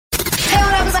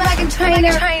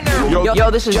Trainer. Yo,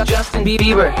 this is Justin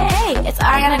Bieber. Hey, it's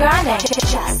Ariana Grande.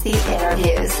 Just the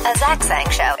Interviews, a Zach Sang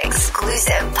Show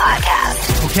exclusive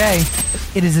podcast. Okay,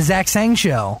 it is a Zach Sang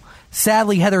Show.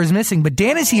 Sadly, Heather is missing, but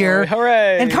Dan is here.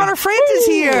 Hooray! And Connor Franta is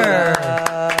here.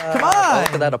 Come on.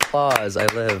 Look at that applause. I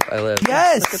live.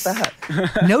 Yes. Look at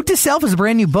that. Note to Self is a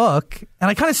brand new book, and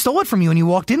I kind of stole it from you when you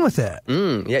walked in with it.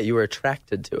 Yeah, you were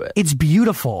attracted to it. It's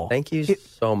beautiful. Thank you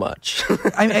so much.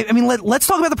 I mean, let's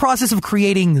talk about the process of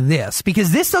creating this,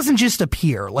 because this doesn't just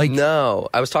appear. No,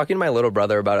 I was talking to my little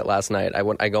brother about it last night.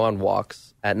 I go on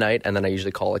walks at night, and then I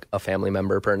usually call a family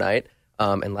member per night.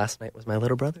 And last night was my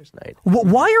little brother's night.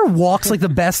 Why are walks the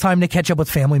best time to catch up with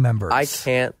family members? I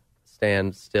can't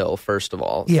stand still, first of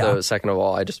all. Yeah. So second of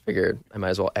all, I just figured I might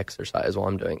as well exercise while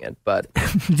I'm doing it. But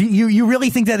Do you really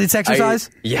think that it's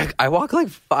exercise? I walk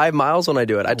 5 miles when I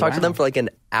do it. I talk to them for an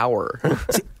hour.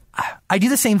 See, I do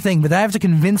the same thing, but I have to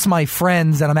convince my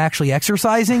friends that I'm actually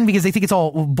exercising because they think it's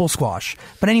all bull squash.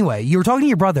 But anyway, you were talking to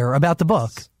your brother about the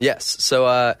book. Yes. So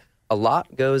a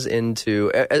lot goes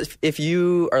into, if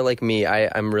you are like me, I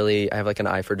have an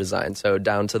eye for design. So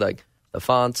down to the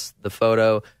fonts, the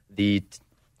photo, the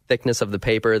thickness of the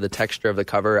paper, the texture of the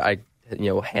cover, I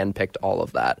handpicked all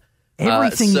of that.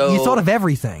 Everything, you thought of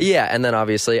everything. Yeah, and then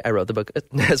obviously I wrote the book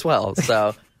as well.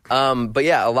 So, but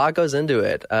yeah, a lot goes into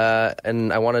it.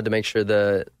 And I wanted to make sure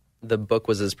the book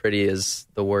was as pretty as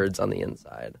the words on the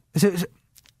inside. So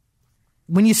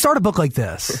when you start a book like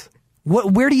this,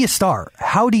 where do you start?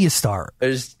 How do you start?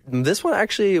 This one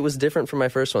actually was different from my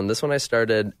first one. This one I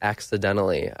started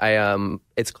accidentally.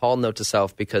 It's called Note to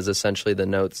Self because essentially the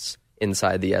notes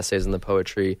inside the essays and the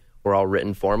poetry were all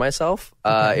written for myself.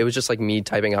 It was just me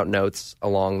typing out notes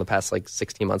along the past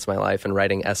 16 months of my life and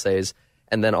writing essays.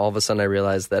 And then all of a sudden I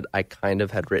realized that I kind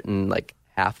of had written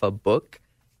half a book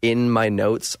in my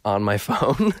notes on my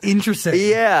phone. Interesting.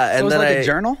 Yeah. So and then a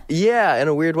journal? Yeah, in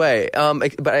a weird way.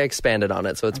 But I expanded on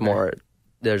it, so it's more,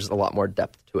 there's a lot more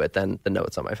depth to it than the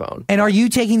notes on my phone. And are you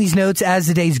taking these notes as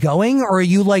the day's going, or are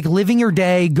you living your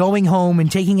day, going home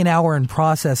and taking an hour and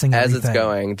processing everything? As it's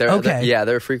going.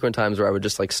 There are frequent times where I would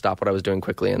just stop what I was doing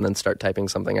quickly and then start typing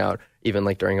something out. Even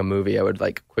during a movie, I would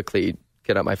quickly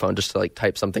get out my phone just to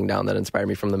type something down that inspired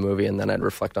me from the movie, and then I'd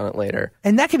reflect on it later.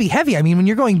 And that can be heavy. I mean, when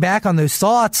you're going back on those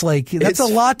thoughts, that's a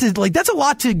lot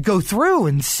to go through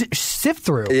and sift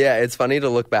through. Yeah, it's funny to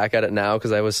look back at it now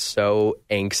because I was so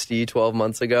angsty 12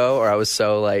 months ago, or I was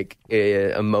so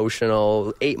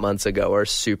emotional 8 months ago, or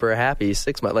super happy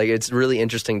 6 months. It's really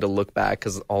interesting to look back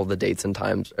because all the dates and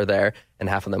times are there, and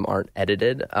half of them aren't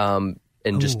edited.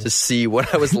 And just to see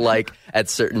what I was like at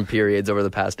certain periods over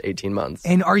the past 18 months.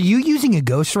 And are you using a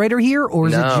ghostwriter here, or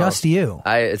is it just you?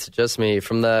 It's just me.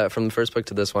 From the first book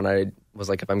to this one, I was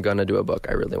if I'm going to do a book,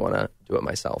 I really want to do it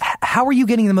myself. How are you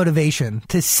getting the motivation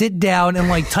to sit down and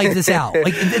type this out?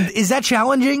 Is that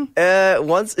challenging?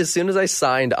 As soon as I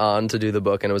signed on to do the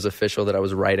book and it was official that I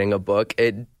was writing a book,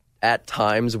 it at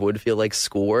times would feel like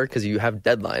schoolwork because you have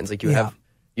deadlines.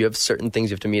 You have certain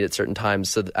things you have to meet at certain times.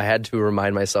 So I had to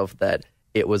remind myself that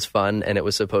it was fun and it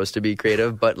was supposed to be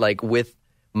creative. But with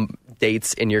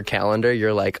dates in your calendar,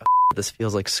 you're this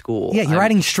feels like school. Yeah, you're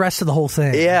adding stress to the whole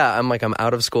thing. Yeah, I'm I'm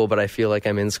out of school, but I feel like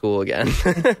I'm in school again.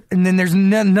 And then there's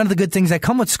none of the good things that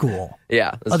come with school.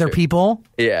 Yeah. Other true. People.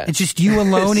 Yeah. It's just you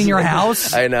alone in your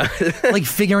house. I know.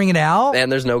 Figuring it out. And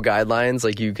there's no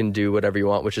guidelines. You can do whatever you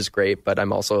want, which is great, but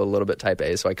I'm also a little bit type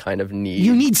A, so I kind of need...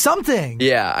 You need something.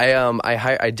 Yeah,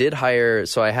 I did hire...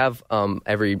 So I have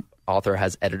every author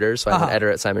has editors, so I have an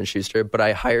editor at Simon Schuster, but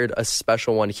I hired a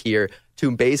special one here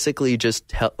to basically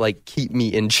just keep me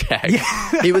in check.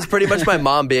 Yeah. He was pretty much my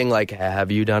mom being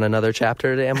have you done another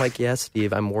chapter today? I'm yes,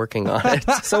 Steve, I'm working on it.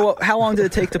 So how long did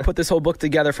it take to put this whole book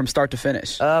together from start to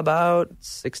finish? About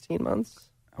 16 months.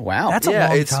 Wow. That's a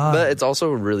long time. But it's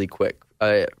also really quick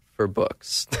for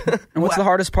books. And what's the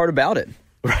hardest part about it?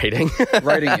 Writing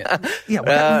it.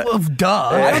 Yeah, duh.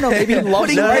 I don't know. Maybe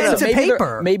putting pen to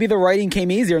paper. Maybe the writing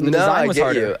came easier and the design was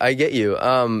harder. I get you.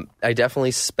 I definitely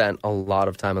spent a lot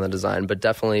of time on the design, but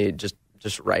definitely just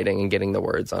writing and getting the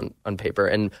words on paper,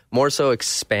 and more so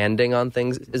expanding on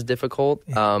things is difficult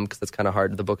because it's kind of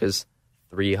hard. The book is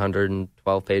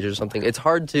 312 pages or something. It's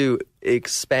hard to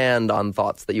expand on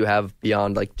thoughts that you have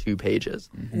beyond 2 pages,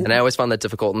 and I always found that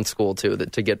difficult in school too.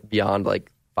 To get beyond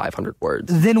 500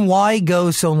 words. Then why go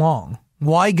so long?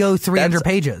 Why go 300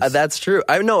 pages? That's true.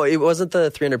 No, it wasn't the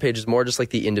 300 pages, more just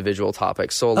the individual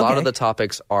topics. So a lot of the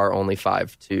topics are only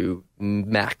 5 to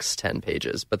max 10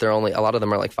 pages, but a lot of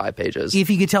them are 5 pages. If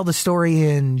you could tell the story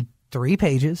in 3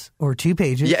 pages or 2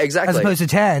 pages. Yeah, exactly. As opposed to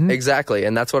 10. Exactly.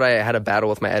 And that's what I had a battle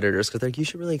with my editors because they're like, you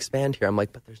should really expand here. I'm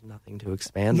like, but there's nothing to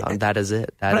expand on. That is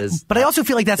it. But I also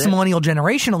feel like that's the millennial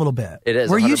generation a little bit. It is.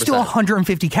 We're 100%. used to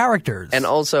 150 characters. And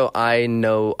also, I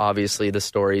know, obviously, the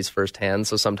stories firsthand.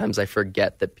 So sometimes I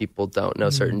forget that people don't know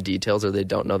certain details or they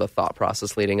don't know the thought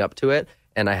process leading up to it.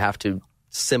 And I have to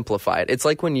simplify it. It's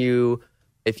like when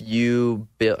if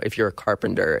you're a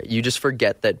carpenter, you just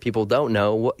forget that people don't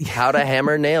know how to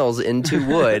hammer nails into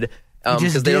wood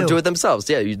because they don't do it themselves.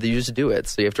 Yeah, they just do it.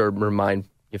 So you have to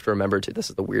remember to. This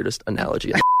is the weirdest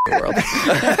analogy in the world.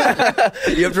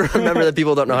 You have to remember that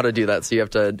people don't know how to do that, so you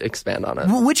have to expand on it.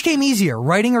 Well, which came easier,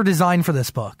 writing or design for this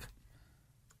book?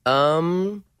 They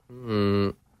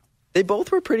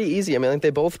both were pretty easy. I mean, like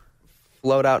they both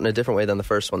flowed out in a different way than the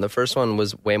first one. The first one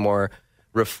was way more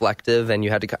reflective, and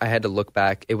I had to look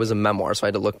back. It was a memoir, so I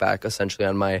had to look back essentially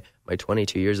on my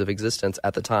 22 years of existence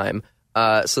at the time.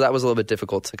 So that was a little bit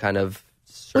difficult to kind of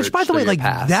search. Which, by the way, like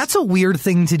past. that's a weird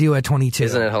thing to do at 22.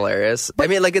 Isn't it hilarious? I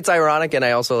mean, like it's ironic, and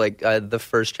I also like the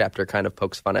first chapter kind of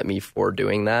pokes fun at me for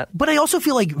doing that. But I also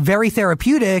feel like very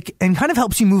therapeutic and kind of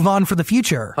helps you move on for the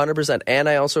future. 100%. And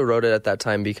I also wrote it at that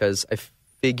time because I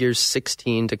figure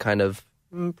 16 to kind of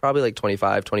probably like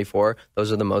 25, 24.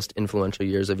 Those are the most influential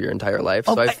years of your entire life.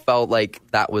 So I felt like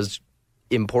that was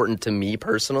important to me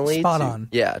personally. Spot on.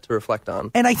 Yeah, to reflect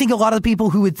on. And I think a lot of the people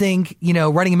who would think,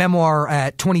 writing a memoir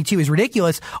at 22 is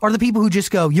ridiculous are the people who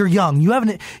just go, you're young. You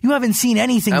haven't seen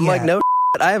anything I'm yet. like, no,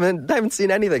 I haven't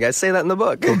seen anything. I say that in the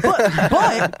book.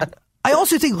 But I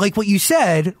also think, like what you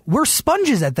said, we're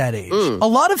sponges at that age. A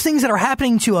lot of things that are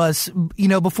happening to us,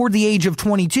 before the age of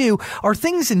 22 are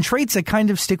things and traits that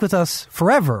kind of stick with us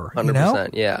forever.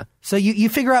 100%, yeah. So you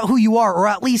figure out who you are, or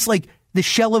at least like the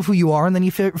shell of who you are, and then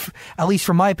at least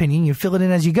from my opinion, you fill it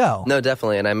in as you go. No,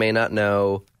 definitely. And I may not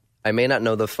know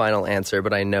the final answer,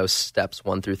 but I know steps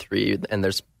 1 through 3, and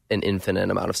there's an infinite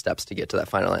amount of steps to get to that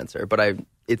final answer. But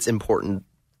it's important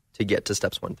to get to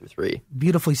steps 1 through 3.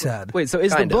 Beautifully said. Wait, so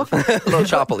is kind the book a little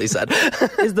choppily said?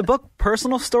 Is the book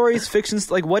personal stories, fictions?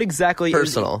 Like what exactly?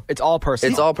 Personal. It's all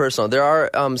personal. It's all personal. There are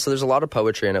so there's a lot of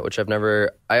poetry in it, which I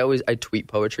tweet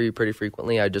poetry pretty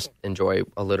frequently. I just enjoy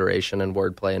alliteration and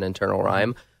wordplay and internal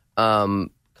rhyme.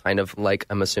 Kind of like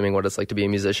I'm assuming what it's like to be a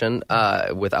musician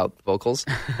without vocals.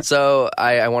 So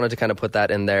I wanted to kind of put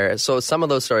that in there. So some of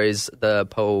those stories, the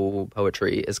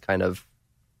poetry is kind of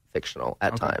fictional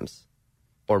at times.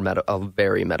 Or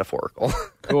very metaphorical.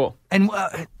 Cool. And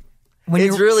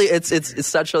it's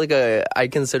such like I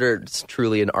consider it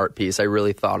truly an art piece. I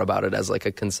really thought about it as like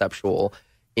a conceptual,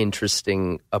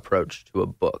 interesting approach to a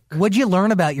book. What'd you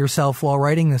learn about yourself while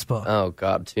writing this book? Oh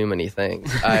God, too many things.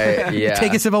 Yeah.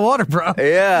 Take a sip of water, bro.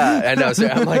 Yeah, I know. So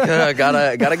I'm like,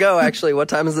 gotta go. Actually, what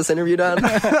time is this interview done?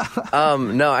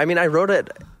 No, I mean, I wrote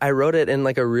it in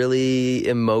like a really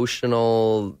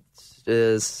emotional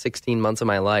 16 months of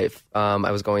my life.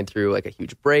 I was going through like a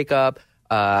huge breakup.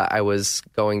 I was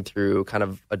going through kind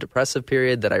of a depressive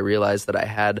period that I realized that I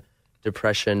had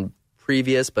depression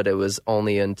previous, but it was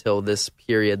only until this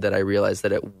period that I realized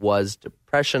that it was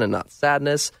depression and not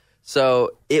sadness.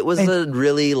 So it was a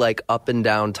really like up and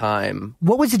down time.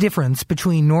 What was the difference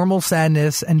between normal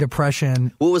sadness and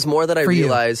depression? Well, it was more that I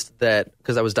realized that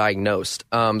because I was diagnosed.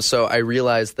 So I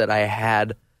realized that I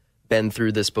had been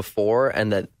through this before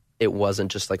and that it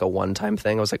wasn't just like a one-time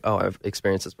thing. I was like, oh, I've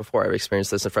experienced this before. I've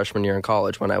experienced this in freshman year in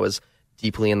college when I was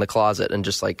deeply in the closet and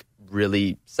just like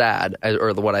really sad,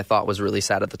 or what I thought was really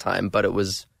sad at the time. But it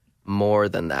was more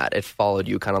than that. It followed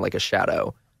you kind of like a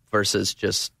shadow versus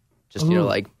just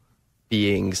like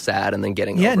being sad and then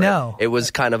getting over it. It was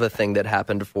kind of a thing that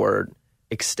happened for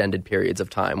extended periods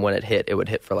of time. When it would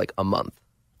hit for like a month.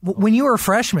 When you were a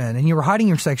freshman and you were hiding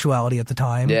your sexuality at the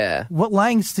time, what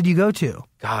lengths did you go to?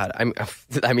 God,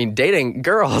 I mean, dating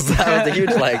girls. That was a huge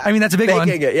like. I mean, that's a big one.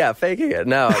 Faking it, yeah, faking it.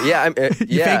 No, yeah,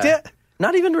 you faked it?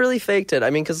 Not even really faked it.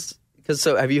 I mean, because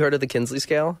so have you heard of the Kinsey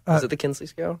scale? Is it the Kinsey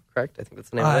scale? Correct. I think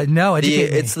that's the name of it. No,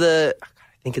 educate me. It's I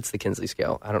think it's the Kinsey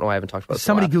scale. I don't know why I haven't talked about this.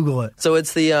 Somebody Google it. So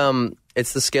it's the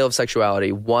scale of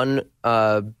sexuality. One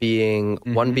being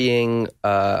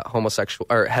homosexual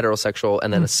or heterosexual,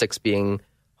 and then a 6 being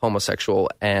homosexual,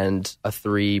 and a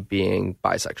 3 being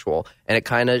bisexual. And it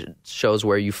kind of shows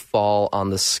where you fall on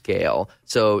the scale.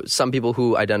 So some people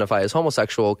who identify as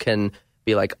homosexual can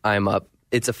be like,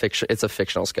 it's a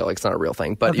fictional scale, like it's not a real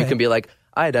thing. But you can be like,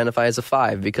 I identify as a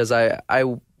 5 because I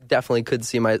definitely could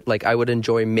see I would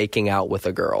enjoy making out with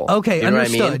a girl. Okay, you know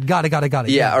understood. What I mean? Got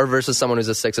it. Yeah, or versus someone who's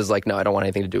a 6 is like, no, I don't want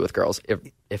anything to do with girls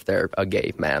if they're a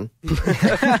gay man.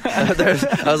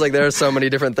 I was like, there are so many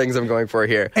different things I'm going for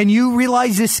here. And you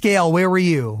realize this scale, where were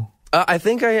you? I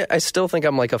think I still think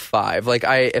I'm like a 5. Like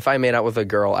if I made out with a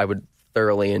girl, I would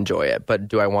thoroughly enjoy it. But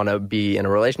do I want to be in a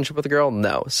relationship with a girl?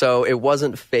 No. So it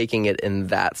wasn't faking it in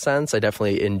that sense. I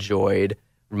definitely enjoyed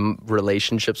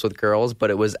relationships with girls, but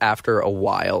it was after a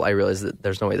while I realized that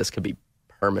there's no way this could be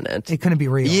permanent. It couldn't be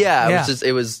real. Yeah.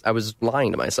 I was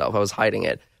lying to myself. I was hiding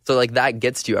it. So like that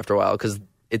gets to you after a while because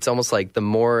it's almost like the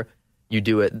more you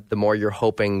do it, the more you're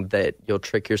hoping that you'll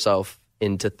trick yourself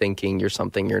into thinking you're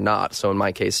something you're not. So in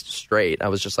my case, straight, I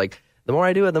was just like, the more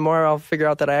I do it, the more I'll figure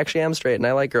out that I actually am straight and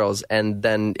I like girls. And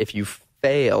then if you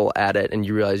fail at it and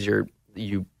you realize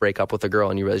you break up with a girl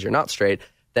and you realize you're not straight,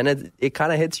 then it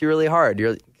kind of hits you really hard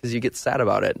because you get sad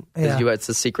about it. Because it's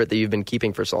a secret that you've been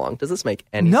keeping for so long. Does this make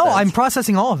any sense? No, I'm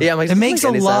processing all of it. Yeah, it makes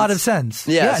a lot of sense.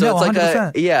 Yeah, so it's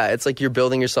 100%. It's like you're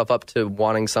building yourself up to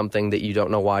wanting something that you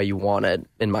don't know why you want it,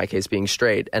 in my case being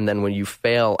straight, and then when you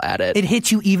fail at it... It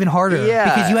hits you even harder.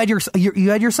 Yeah. Because you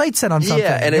had your sights set on something.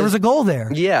 Yeah, and there was a goal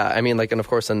there. Yeah, I mean, like, and of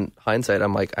course, in hindsight,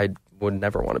 I'm like, I would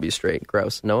never want to be straight.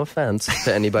 Gross. No offense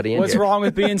to anybody in What's here. wrong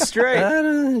with being straight?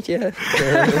 Yeah.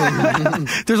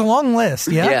 There's a long list,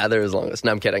 yeah? Yeah, there is a long list.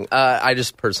 No, I'm kidding. I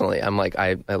just personally, I'm like,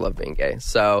 I love being gay.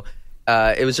 So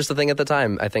it was just a thing at the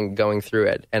time, I think, going through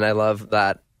it. And I love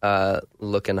that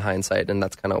look in hindsight. And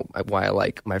that's kind of why I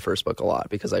like my first book a lot,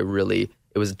 because it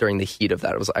was during the heat of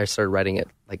that. I started writing it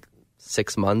like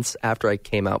 6 months after I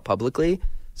came out publicly.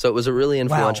 So it was a really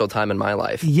influential time in my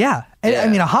life. Yeah. I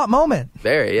mean, a hot moment.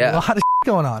 Very, yeah. A lot of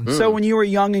going on. So when you were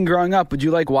young and growing up, would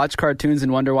you like watch cartoons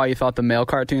and wonder why you thought the male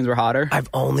cartoons were hotter? I've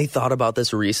only thought about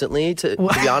this recently, to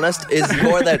be honest, is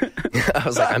more that I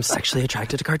was like, I'm sexually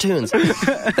attracted to cartoons.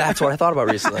 That's what I thought about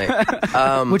recently.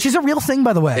 Which is a real thing,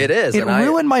 by the way. It is. It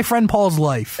ruined my friend Paul's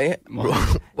life.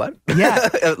 What? Yeah.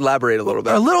 Elaborate a little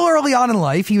bit. A little early on in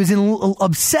life, he was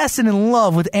obsessed and in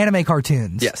love with anime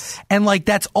cartoons. Yes. And like,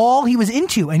 that's all he was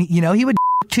into. And, he would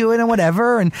to it and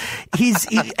whatever. And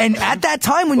and at that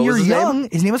time when you're young,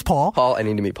 his name was Paul. Paul, I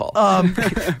need to meet Paul.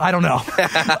 I don't know.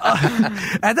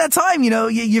 At that time,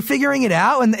 you're figuring it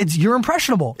out and you're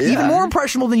impressionable. Yeah. Even more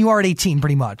impressionable than you are at 18,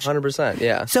 pretty much. 100%,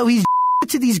 yeah. So he's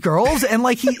to these girls and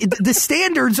like the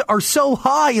standards are so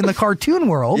high in the cartoon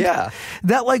world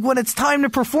that like when it's time to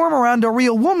perform around a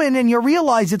real woman and you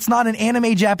realize it's not an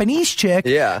anime Japanese chick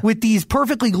with these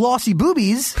perfectly glossy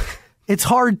boobies, it's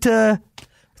hard to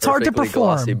perform.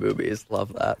 Glossy boobies,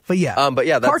 love that. But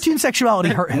yeah, cartoon sexuality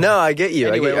hurt him. No, I get you.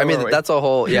 Anyway, I mean, that's a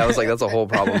whole. Yeah, I was like, that's a whole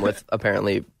problem with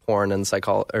apparently porn and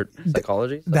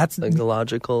psychology. That's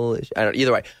psychological issue. I don't.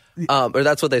 Either way, or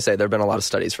that's what they say. There have been a lot of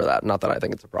studies for that. Not that I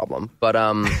think it's a problem, but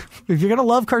if you're gonna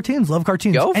love cartoons, love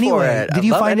cartoons. Go anyway, for it. Did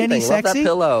you find anything. any sexy? Love that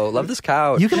pillow. Love this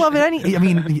couch. You can love it. I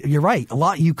mean, you're right. A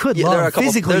lot you could love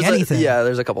physically anything.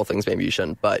 There's a couple things maybe you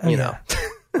shouldn't, but you know.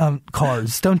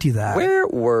 Cars. Don't do that. Where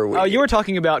were we? Oh, you were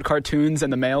talking about cartoons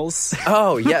and the males.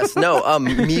 Oh, yes. No,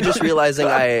 me just realizing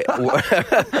I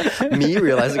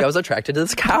was attracted to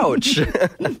this couch.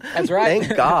 That's right.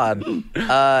 Thank God.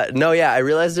 I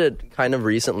realized it kind of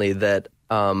recently that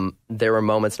there were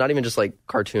moments, not even just like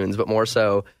cartoons, but more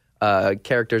so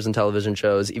characters in television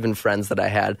shows, even friends that I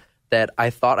had, that I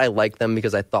thought I liked them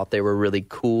because I thought they were really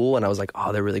cool, and I was like,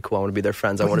 "Oh, they're really cool. I want to be their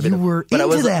friends. I want to be." But I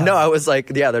was them. No, I was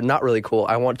like, "Yeah, they're not really cool.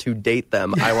 I want to date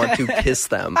them. I want to kiss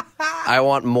them. I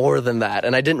want more than that."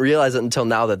 And I didn't realize it until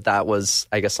now that was,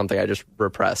 I guess, something I just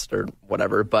repressed or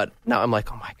whatever. But now I'm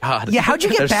like, "Oh my God, yeah, how'd you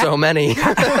get There's back? so many."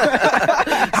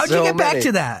 How'd you get back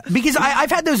to that? Because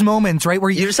I've had those moments, right, where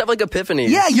you just have like epiphanies.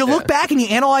 Yeah, you look back and you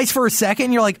analyze for a second,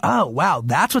 and you're like, "Oh, wow,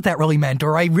 that's what that really meant,"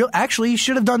 or "I actually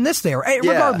should have done this there."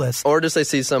 Regardless, or just I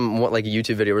see some like a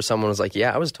YouTube video where someone was like,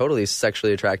 "Yeah, I was totally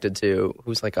sexually attracted to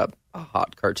who's like a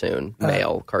hot cartoon,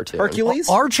 male cartoon, Hercules,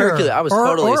 Archer." Hercules. I was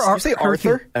totally. Did you say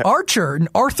Arthur?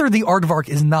 Archer the aardvark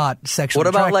is not sexually.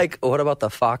 What about the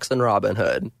Fox and Robin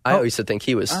Hood? I used to think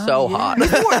he was so hot.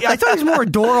 I thought he was more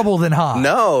adorable than hot.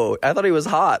 No, I thought he was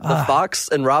hot. The Fox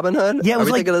and Robin Hood. Yeah, are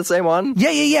we thinking of the same one?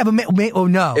 Yeah. But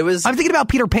no, it was. I'm thinking about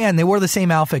Peter Pan. They wore the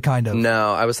same outfit, kind of.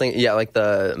 No, I was thinking, like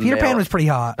the Peter Pan was pretty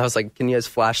hot. I was like, can you guys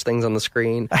flash things on the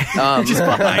screen? Just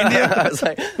behind you. I was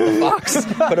like, Fox,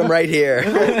 put him right here.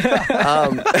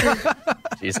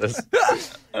 Jesus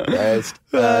Christ.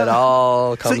 It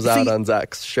all comes out on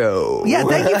Zach's show. Yeah,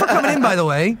 thank you for coming in, by the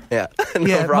way. Yeah,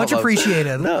 much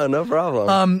appreciated. No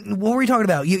problem. What were we talking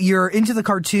about? You're into the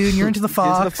cartoon, you're into the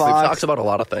Fox. We've talked about a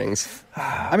lot of things.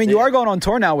 I mean, you are going on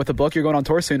tour now with the book. You're going on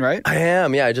tour soon, right? I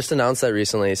am, yeah. I just announced that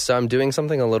recently. So I'm doing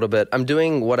something a little bit. I'm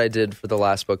doing what I did for the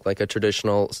last book, like a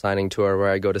traditional signing tour where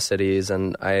I go to cities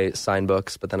and I sign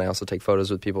books, but then I also take photos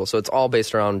with people. So it's all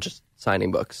based around just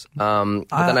signing books. But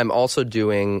then I'm also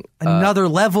doing another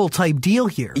level type deal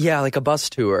here. Yeah, like a bus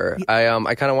tour.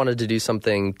 I kind of wanted to do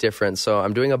something different, so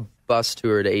I'm doing a bus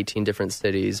tour to 18 different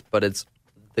cities. But it's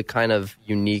the kind of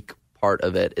unique part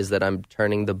of it is that I'm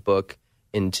turning the book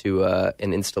into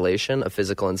an installation, a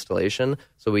physical installation.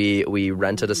 So we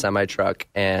rented a semi-truck,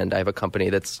 and I have a company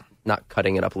that's not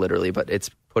cutting it up literally, but it's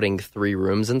putting 3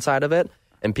 rooms inside of it.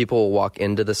 And people will walk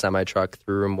into the semi-truck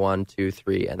through room 1, 2,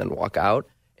 3, and then walk out.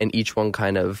 And each one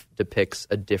kind of depicts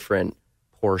a different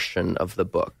portion of the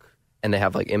book. And they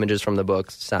have like images from the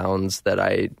book, sounds that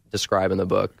I describe in the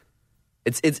book.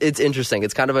 It's interesting.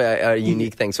 It's kind of a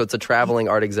unique thing. So it's a traveling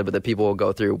art exhibit that people will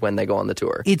go through when they go on the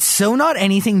tour. It's so not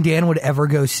anything Dan would ever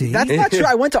go see. That's not true.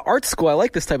 I went to art school. I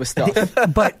like this type of stuff.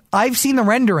 But I've seen the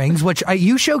renderings, which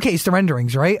you showcased the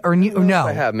renderings, right? Or no?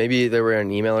 I have. Maybe they were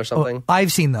an email or something.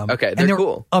 I've seen them. Okay, they're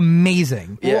cool.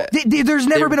 Amazing. Yeah. There's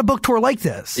never been a book tour like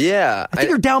this. Yeah. I think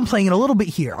you're downplaying it a little bit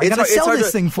here. I gotta sell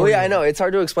this thing for you. Yeah, I know. It's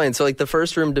hard to explain. So like the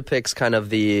first room depicts kind of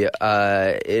the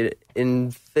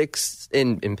it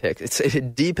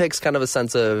depicts kind of a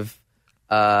sense of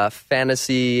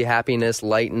fantasy, happiness,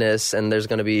 lightness, and there's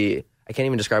going to be, I can't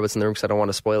even describe what's in the room because I don't want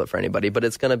to spoil it for anybody, but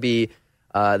it's going to be,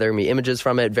 there are going to be images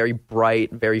from it, very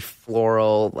bright, very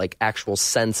floral, like actual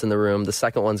scents in the room. The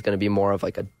second one's going to be more of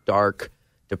like a dark,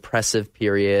 depressive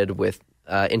period with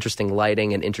interesting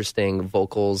lighting and interesting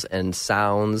vocals and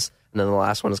sounds. And then the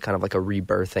last one is kind of like a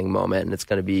rebirthing moment, and it's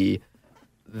going to be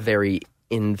very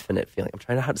infinite feeling. I'm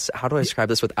trying to how do I describe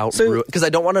this without because I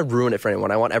don't want to ruin it for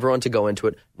anyone. I want everyone to go into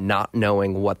it not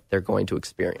knowing what they're going to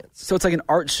experience. So it's like an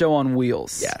art show on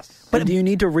wheels. Yes. But do you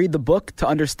need to read the book to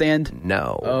understand?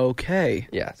 No. Okay.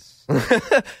 Yes.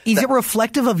 Is it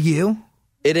reflective of you?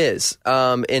 It is,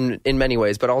 in many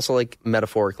ways, but also like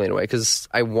metaphorically in a way, because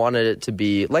I wanted it to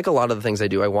be, like a lot of the things I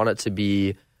do, I want it to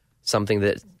be something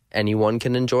that anyone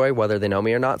can enjoy, whether they know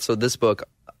me or not. So this book,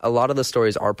 a lot of the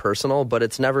stories are personal, but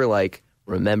it's never like,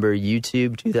 remember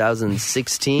YouTube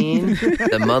 2016?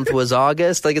 The month was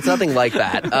August. Like, it's nothing like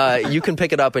that. You can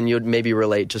pick it up and you'd maybe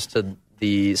relate just to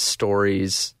the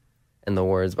stories and the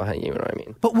words behind you know what I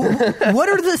mean? But what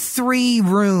are the 3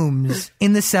 rooms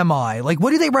in the semi? Like, what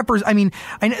do they represent? I mean,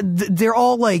 they're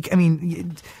all like, I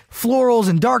mean, florals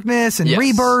and darkness and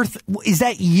rebirth. Is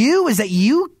that you? Is that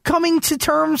you coming to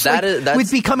terms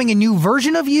with becoming a new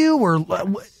version of you, or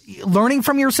learning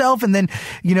from yourself and then,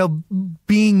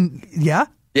 being, yeah?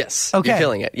 Yes. Okay. You're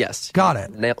killing it. Yes. Got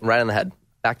it. Right on the head.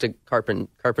 Back to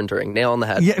carpentering. Nail on the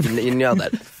head. Yeah. You nailed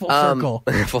that. Full circle.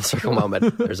 Full circle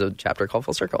moment. There's a chapter called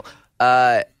Full Circle.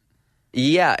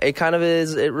 Yeah, it kind of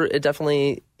is. It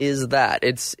definitely is that.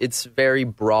 It's very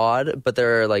broad, but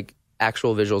there are like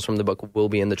actual visuals from the book will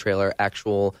be in the trailer.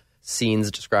 Actual scenes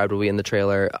described will be in the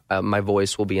trailer. My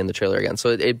voice will be in the trailer again. So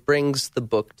it brings the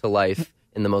book to life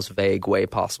in the most vague way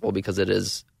possible because it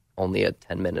is only a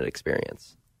 10-minute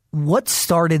experience. What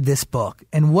started this book,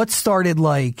 and what started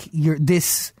like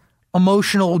this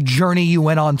emotional journey you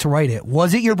went on to write it?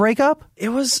 Was it your breakup? It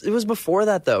was before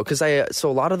that though, because so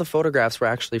a lot of the photographs were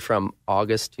actually from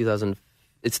August 2000.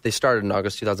 They started in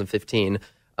August 2015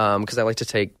 because I like to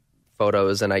take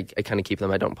photos and I kind of keep them.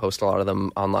 I don't post a lot of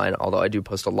them online, although I do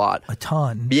post a lot. A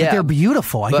ton. Yeah, but they're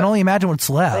beautiful. I can only imagine what's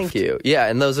left. Thank you. Yeah,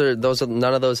 and those are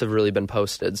none of those have really been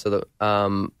posted. So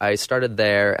I started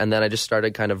there, and then I just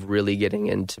started kind of really getting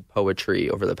into poetry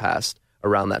over the past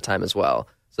around that time as well.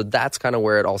 So that's kind of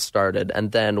where it all started.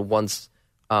 And then once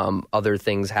other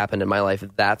things happened in my life,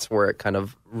 that's where it kind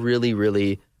of really,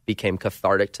 really became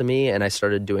cathartic to me, and I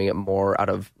started doing it more out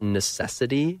of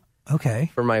necessity.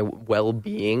 Okay. For my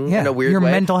well-being in a weird your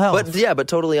way. mental health. But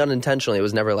totally unintentionally. It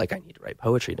was never like I need to write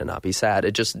poetry to not be sad.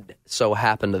 It just so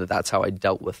happened that that's how I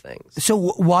dealt with things. So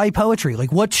why poetry?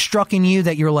 Like, what struck in you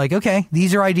that you're like, okay,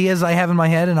 these are ideas I have in my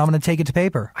head and I'm going to take it to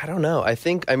paper? I don't know. I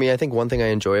think one thing I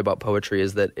enjoy about poetry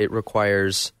is that it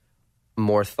requires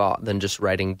more thought than just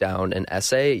writing down an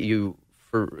essay.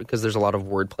 Because there's a lot of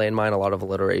wordplay in mine, a lot of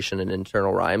alliteration and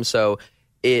internal rhyme. So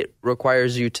it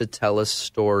requires you to tell a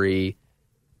story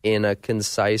in a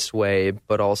concise way,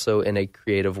 but also in a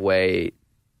creative way.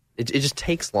 It just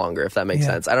takes longer, if that makes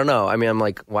sense. I don't know. I mean, I'm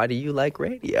like, why do you like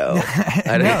radio? No,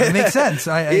 it makes sense.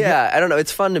 I don't know.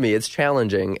 It's fun to me. It's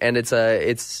challenging, and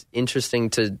it's interesting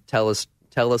to tell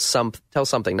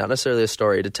something, not necessarily a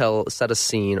story, to set a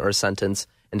scene or a sentence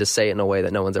and to say it in a way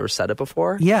that no one's ever said it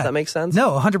before. Yeah. Does that make sense?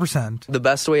 No, 100%. The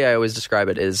best way I always describe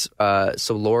it is,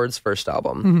 so Lord's first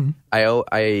album,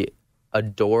 I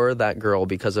adore that girl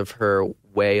because of her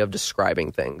way of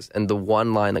describing things. And the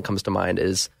one line that comes to mind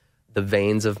is the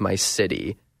veins of my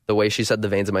city, the way she said the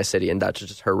veins of my city, and that's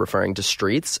just her referring to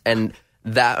streets. And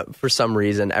that for some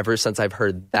reason, ever since I've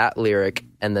heard that lyric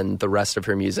and then the rest of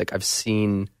her music, I've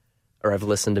seen or I've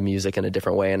listened to music in a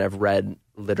different way and I've read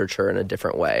literature in a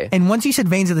different way. And once you said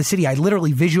Veins of the City, I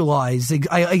literally visualized.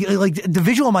 I like the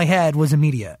visual in my head was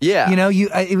immediate. Yeah, you know,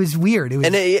 it was weird. It was,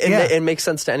 it makes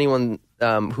sense to anyone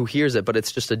who hears it, but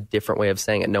it's just a different way of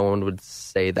saying it. No one would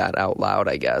say that out loud,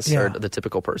 I guess, or the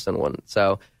typical person wouldn't.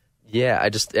 So, yeah,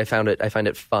 I find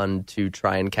it fun to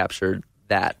try and capture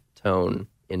that tone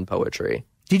in poetry.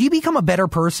 Did you become a better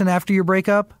person after your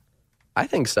breakup? I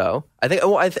think so. I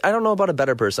don't know about a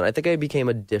better person. I think I became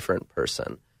a different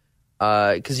person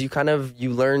because you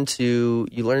learn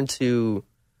to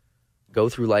go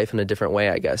through life in a different way.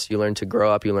 I guess you learn to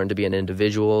grow up. You learn to be an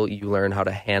individual. You learn how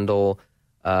to handle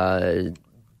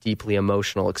deeply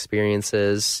emotional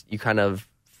experiences. You kind of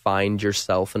find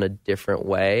yourself in a different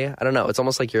way. I don't know. It's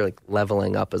almost like you're like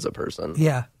leveling up as a person.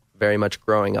 Yeah, very much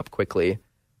growing up quickly,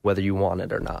 whether you want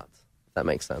it or not. If that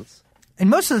makes sense. And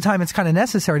most of the time, it's kind of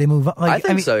necessary to move on. I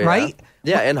think so, yeah. Right?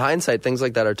 Yeah, in hindsight, things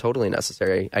like that are totally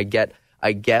necessary. I get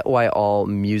why all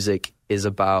music is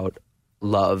about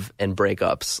love and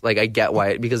breakups. Like, I get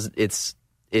why, because it's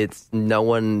no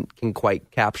one can quite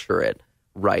capture it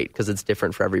right, because it's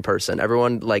different for every person.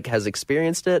 Everyone, like, has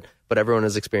experienced it, but everyone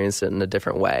has experienced it in a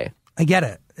different way. I get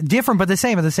it. Different, but the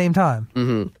same at the same time.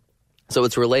 Mm-hmm. So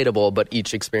it's relatable, but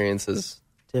each experience is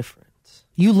different.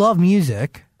 You love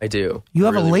music. I do. You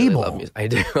have really, a label. Really love music. I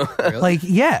do. Like,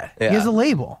 yeah, he has a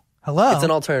label. Hello. It's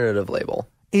an alternative label.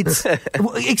 It's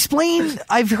explain.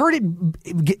 I've heard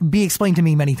it be explained to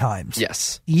me many times.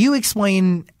 Yes. You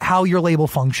explain how your label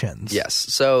functions. Yes.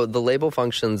 So the label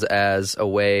functions as a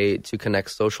way to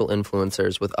connect social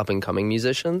influencers with up and coming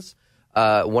musicians.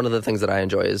 One of the things that I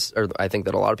enjoy is, or I think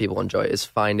that a lot of people enjoy, is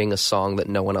finding a song that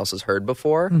no one else has heard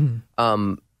before.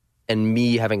 Mm-hmm. And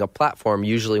me having a platform,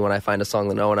 usually when I find a song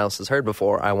that no one else has heard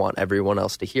before, I want everyone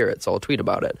else to hear it, so I'll tweet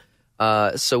about it.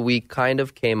 So we kind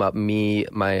of came up, my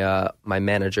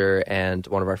manager and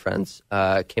one of our friends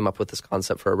came up with this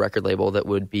concept for a record label that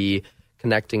would be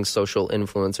connecting social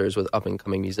influencers with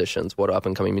up-and-coming musicians. What do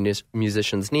up-and-coming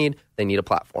musicians need? They need a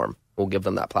platform. We'll give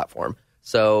them that platform.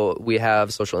 So we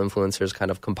have social influencers kind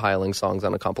of compiling songs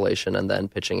on a compilation and then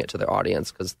pitching it to their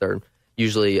audience, because they're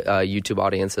usually YouTube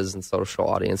audiences and social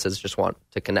audiences just want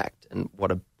to connect, and what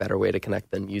a better way to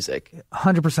connect than music.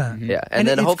 100%. Yeah, and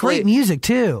then it's hopefully great music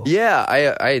too. Yeah,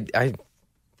 I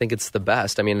think it's the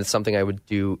best. I mean, it's something I would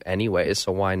do anyway,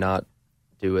 so why not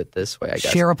do it this way? I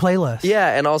guess share a playlist.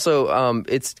 Yeah, and also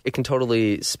it can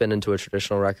totally spin into a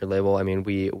traditional record label. I mean,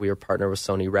 we are partnered with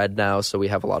Sony Red now, so we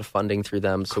have a lot of funding through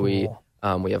them. So cool.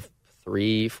 we have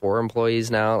 3-4 employees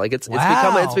now. Like it's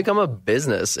become a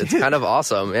business. It's kind of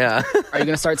awesome. Yeah. Are you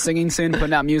gonna start singing soon?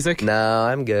 Putting out music? No,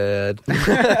 I'm good.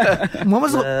 When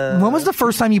was the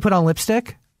first time you put on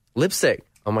lipstick? Lipstick.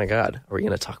 Oh my God, are we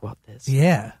going to talk about this?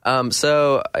 Yeah. I'm on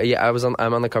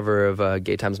the cover of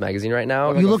Gay Times magazine right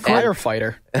now. You look like a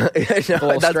firefighter.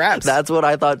 That's what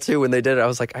I thought too when they did it. I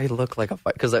was like, I look like a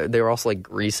fight, because they were also like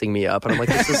greasing me up, and I'm like,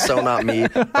 this is so not me,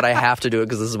 but I have to do it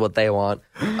because this is what they want.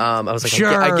 I was like,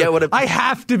 sure, I get what I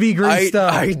have to be greased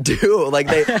up. I do. Like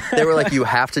they were like, you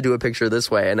have to do a picture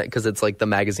this way, and because it's like the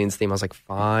magazine's theme. I was like,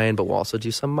 fine, but we'll also do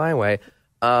some my way.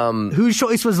 Whose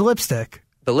choice was lipstick?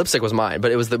 The lipstick was mine,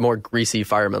 but it was the more greasy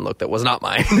fireman look that was not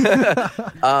mine.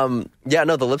 The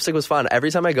lipstick was fun.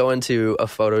 Every time I go into a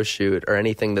photo shoot or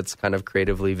anything that's kind of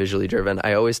creatively, visually driven,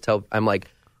 I always I'm like,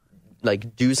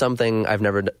 do something I've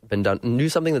never been done. Do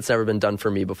something that's never been done for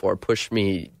me before. Push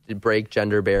me, break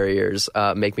gender barriers,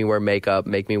 make me wear makeup,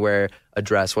 make me wear a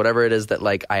dress, whatever it is that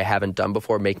like I haven't done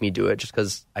before, make me do it, just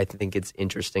because I think it's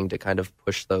interesting to kind of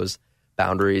push those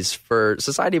boundaries for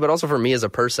society, but also for me as a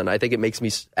person. I think it makes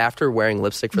me, after wearing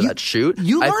lipstick for that shoot,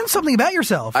 you learned something about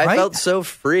yourself, right? I felt so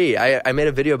free. I made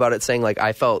a video about it saying like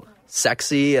I felt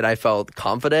sexy and I felt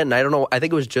confident, and I don't know, I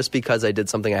think it was just because I did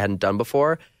something I hadn't done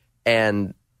before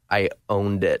and I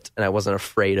owned it and I wasn't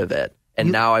afraid of it.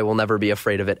 And now I will never be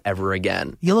afraid of it ever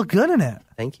again. You look good in it.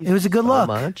 Thank you. It was a good look.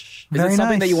 Much. Very Is it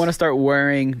something nice. that you want to start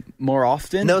wearing more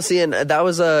often? No, see, and that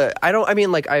was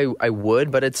I would,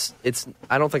 but it's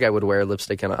I don't think I would wear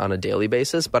lipstick on a daily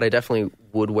basis, but I definitely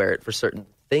would wear it for certain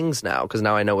things now, because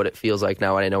now I know what it feels like.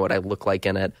 Now I know what I look like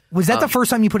in it. Was that the first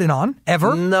time you put it on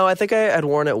ever? No, I think I had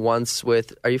worn it once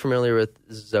with. Are you familiar with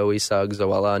Zoe Sugg,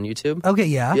 Zoella on YouTube? Okay,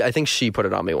 yeah. I think she put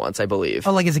it on me once, I believe.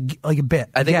 Oh, like as a bit.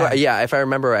 I think, if I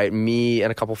remember right, me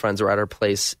and a couple friends were at her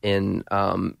place in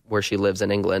where she lives in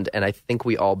England, and I think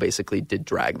we all basically did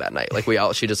drag that night. Like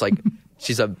she just like.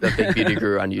 She's a big beauty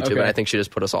guru on YouTube, and I think she just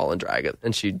put us all in drag,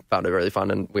 and she found it really fun,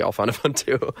 and we all found it fun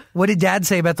too. What did Dad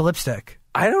say about the lipstick?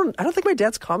 I don't think my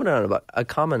dad's commented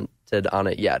commented on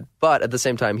it yet. But at the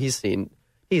same time, he's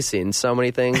seen so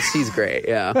many things. He's great.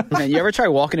 Yeah. Man, you ever try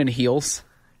walking in heels?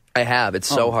 I have. It's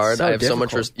so hard. So I have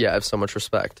difficult. I have so much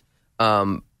respect.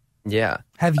 Yeah.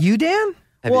 Have you, Dan?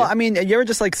 Well, I mean, you ever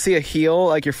just like see a heel,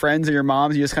 like your friends or your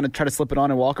moms, you just kind of try to slip it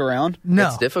on and walk around? No.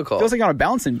 It's difficult. Feels like you're on a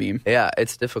bouncing beam. Yeah,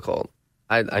 it's difficult.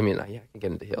 I mean, yeah, I can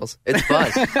get into heels. It's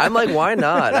fun. I'm like, why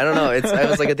not? I don't know. I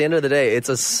was like, at the end of the day, it's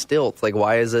a stilt. Like,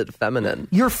 why is it feminine?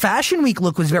 Your Fashion Week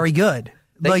look was very good.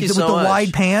 Thank you with so the much.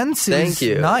 wide pants. Thank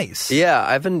you. Nice. Yeah,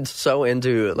 I've been so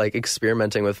into like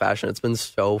experimenting with fashion. It's been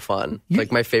so fun.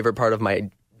 Like my favorite part of my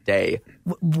day.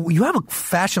 You have a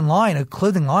fashion line, a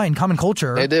clothing line, Common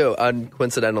Culture. I do,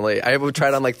 coincidentally. I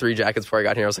tried on like 3 jackets before I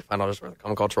got here. I was like, fine, I'll just wear the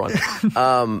Common Culture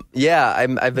one. Yeah,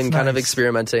 I've been kind of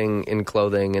experimenting in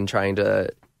clothing and trying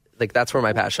to, like, that's where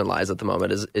my passion lies at the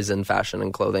moment is in fashion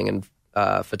and clothing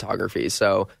and photography.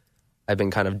 So I've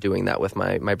been kind of doing that with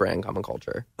my brand, Common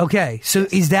Culture. Okay, so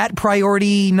is that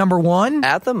priority number one?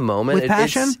 At the moment, With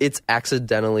passion? it's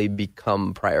accidentally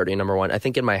become priority number one. I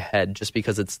think in my head, just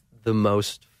because it's the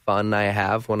most fun I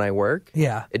have when I work.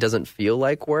 Yeah. It doesn't feel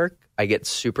like work. I get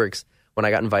super when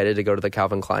I got invited to go to the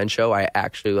Calvin Klein show, I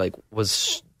actually like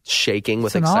was shaking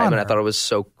with an excitement. honor. I thought it was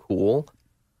so cool.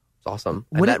 It's awesome.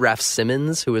 I What met it- Raf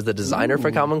Simons, who was the designer for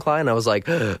Calvin Klein. I was like,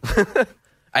 I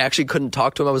actually couldn't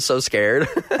talk to him. I was so scared.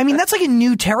 I mean, that's like a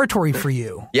new territory for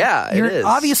you. Yeah, You're it is.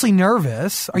 obviously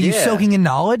nervous. Are you Yeah. soaking in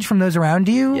knowledge from those around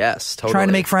you? Yes, totally. Trying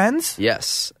to make friends?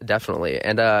 Yes, definitely.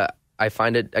 And I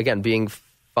find it, again, being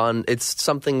fun. It's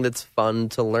something that's fun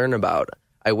to learn about.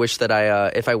 I wish that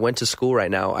if I went to school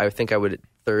right now, I think I would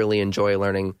thoroughly enjoy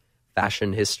learning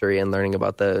fashion history and learning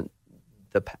about the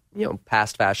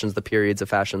past fashions, the periods of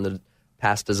fashion, the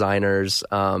past designers,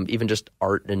 even just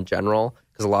art in general,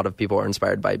 because a lot of people are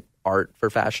inspired by art for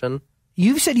fashion.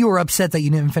 You've said you were upset that you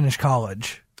didn't finish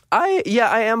college. I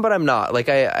am, but I'm not. Like,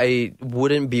 I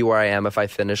wouldn't be where I am if I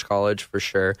finished college, for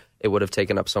sure. It would have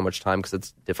taken up so much time because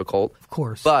it's difficult. Of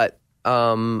course. But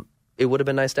it would have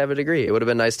been nice to have a degree. It would have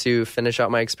been nice to finish out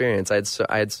my experience.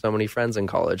 I had so many friends in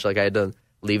college. Like, I had to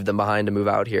leave them behind to move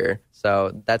out here.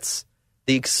 So that's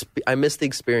I miss the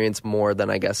experience more than,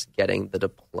 I guess, getting the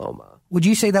diploma. Would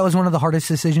you say that was one of the hardest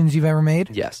decisions you've ever made?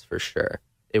 Yes, for sure.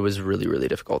 It was really, really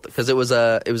difficult because it was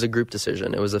a group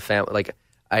decision. It was a family. Like,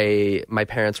 my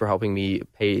parents were helping me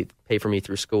pay for me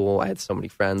through school. I had so many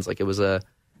friends. Like, it was a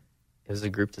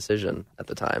group decision at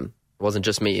the time. It wasn't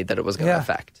just me that it was going to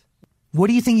affect. What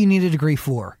do you think you need a degree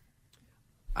for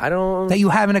I don't. that you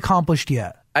haven't accomplished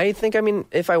yet? I think,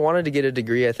 if I wanted to get a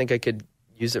degree, I think I could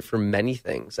use it for many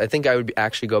things. I think I would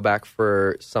actually go back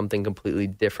for something completely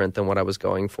different than what I was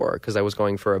going for, because I was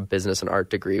going for a business and art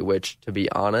degree, which, to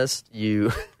be honest,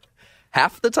 you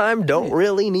half the time don't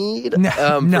really need No.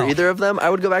 for either of them. I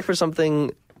would go back for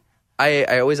something.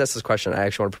 I always ask this question. I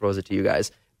actually want to propose it to you guys.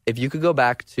 If you could go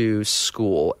back to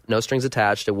school, no strings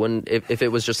attached, it wouldn't. If it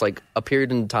was just like a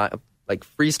period in time, like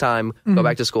freeze time, go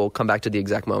back to school, come back to the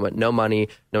exact moment, no money,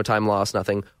 no time lost,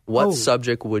 nothing. What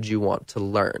subject would you want to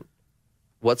learn?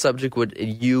 What subject would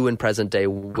you in present day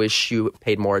wish you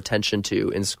paid more attention to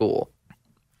in school?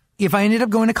 If I ended up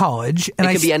going to college, and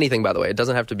It could be anything, by the way. It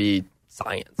doesn't have to be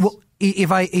science. well,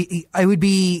 if I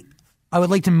would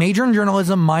like to major in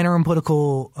journalism, minor in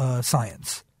political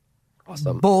science.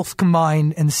 Awesome. Both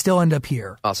combined and still end up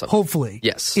here. Awesome. Hopefully.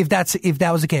 Yes. If that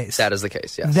was the case. That is the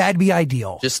case, yes. That'd be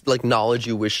ideal. Just like knowledge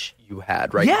you wish you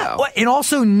had right yeah, now. well, and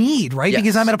also need, right? Yes.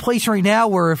 Because I'm at a place right now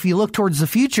where if you look towards the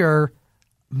future,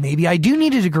 maybe I do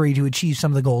need a degree to achieve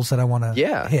some of the goals that I want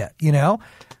to hit, you know?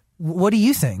 What do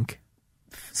you think?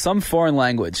 Some foreign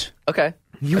language. Okay.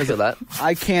 You can do that.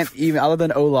 I can't even, other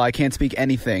than Ola, I can't speak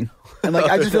anything. And like,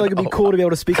 I just feel like it'd be cool to be able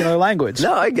to speak another language.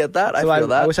 No, I get that. So I feel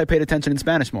that. I wish I paid attention in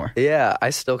Spanish more. Yeah, I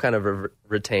still kind of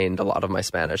retained a lot of my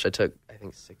Spanish. I took, I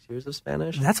think, 6 years of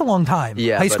Spanish. That's a long time.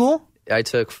 Yeah. High but school? I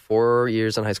took 4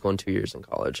 years in high school and 2 years in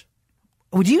college.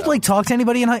 Would you like talk to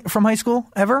anybody from high school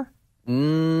ever?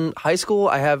 High school,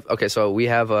 I have. Okay, so we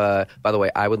have. By the way,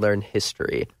 I would learn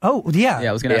history. Oh, yeah. Yeah,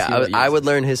 I was going to ask you. I would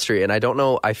learn history, and I don't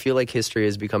know. I feel like history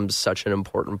has become such an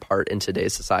important part in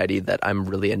today's society that I'm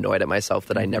really annoyed at myself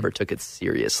that I never took it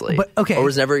seriously. But, okay. Or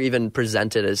was never even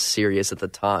presented as serious at the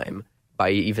time by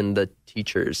even the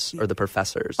teachers or the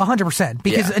professors. 100%.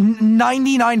 Because Yeah.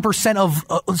 99%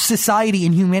 of society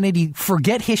and humanity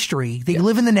forget history. They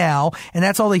live in the now, and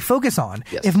that's all they focus on.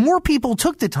 Yes. If more people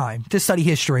took the time to study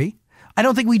history, I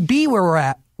don't think we'd be where we're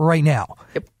at right now.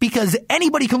 Yep. Because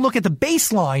anybody can look at the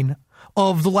baseline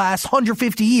of the last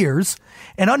 150 years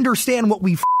and understand what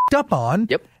we f***ed up on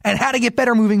Yep. and how to get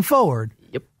better moving forward.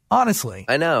 Yep. Honestly.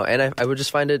 I know, and I would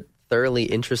just find it thoroughly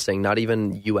interesting, not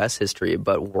even U.S. history,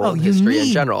 but world you history in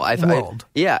need general. world.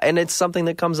 Yeah, and it's something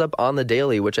that comes up on the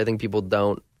daily, which I think people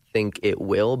don't think it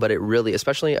will, but it really,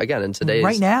 especially again in today's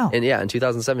right now, and in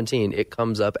 2017, it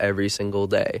comes up every single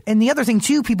day. And the other thing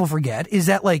too, people forget is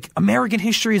that like American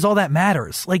history is all that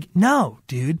matters. Like, no,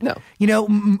 dude, no. You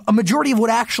know, a majority of what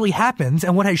actually happens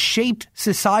and what has shaped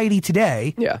society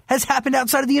today, has happened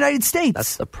outside of the United States.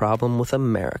 That's the problem with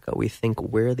America. We think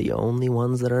we're the only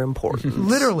ones that are important.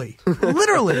 Literally.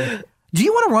 Do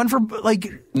you want to run for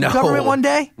government one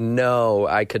day? No,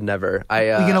 I could never. You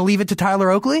going to leave it to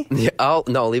Tyler Oakley? Yeah,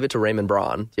 I'll leave it to Raymond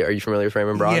Braun. Yeah, are you familiar with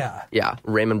Raymond Braun? Yeah,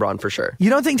 Raymond Braun for sure. You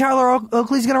don't think Tyler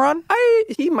Oakley's going to run?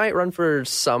 He might run for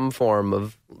some form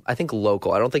of, I think,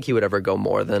 local. I don't think he would ever go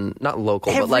more than, not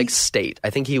local, but like state.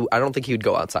 I don't think he would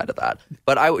go outside of that.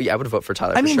 But I would vote for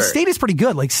Tyler. I mean, sure. State is pretty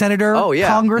good, like senator,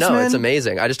 congressman. No, it's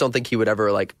amazing. I just don't think he would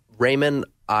ever Raymond.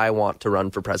 I want to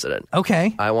run for president.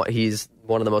 Okay. He's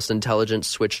one of the most intelligent,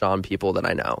 switched on people that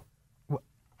I know.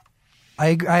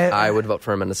 I would vote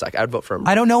for him in a second. I'd vote for him.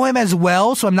 I don't know him as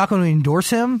well, so I'm not going to endorse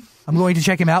him. I'm going to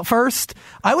check him out first.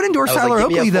 I would endorse Tyler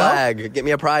Oakley, though. Get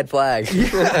me a pride flag. Are you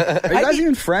guys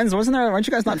even friends? Aren't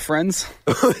you guys not friends?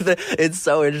 It's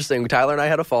so interesting. Tyler and I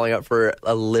had a falling out for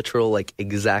a literal,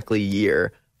 exactly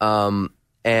year.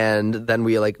 And then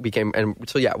we became, and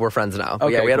so we're friends now.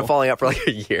 Okay, we had a falling out for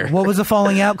a year. What was the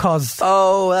falling out caused?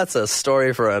 Oh, that's a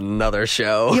story for another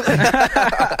show.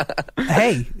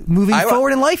 Hey, moving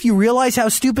forward in life, you realize how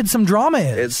stupid some drama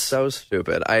is. It's so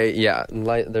stupid.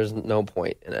 There's no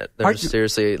point in it.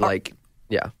 Seriously,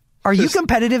 Are you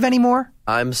competitive anymore?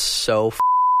 I'm so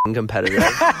competitive.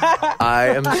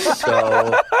 I am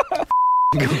so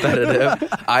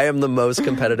competitive. I am the most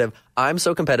competitive. I'm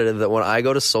so competitive that when I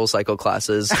go to not Soul Cycle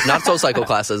classes,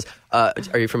 are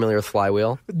you familiar with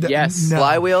Flywheel? Yes. No.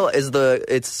 Flywheel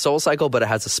it's Soul Cycle, but it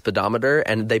has a speedometer,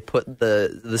 and they put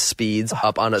the speeds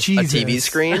up on a TV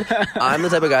screen. I'm the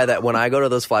type of guy that when I go to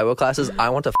those Flywheel classes, I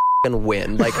want to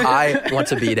win. I want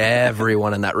to beat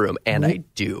everyone in that room, and I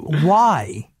do.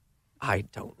 Why? I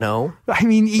don't know. I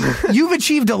mean, you've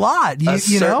achieved a lot. A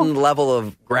certain level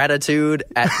of gratitude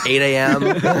at 8 a.m.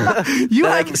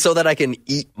 so that I can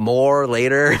eat more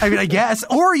later. I mean, I guess.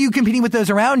 Or are you competing with those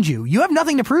around you? You have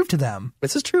nothing to prove to them.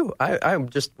 This is true. I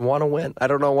just want to win. I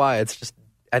don't know why. It's just,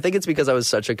 I think it's because I was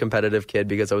such a competitive kid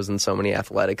because I was in so many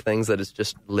athletic things that it's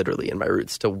just literally in my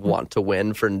roots to want to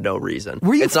win for no reason.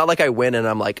 It's not like I win and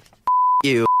I'm like,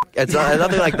 you. It's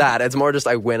nothing like that. It's more just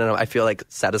I win and I feel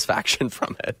satisfaction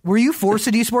from it. Were you forced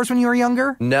to do sports when you were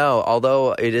younger? No,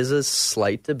 although it is a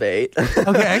slight debate.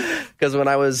 Okay. Because when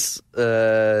I was 10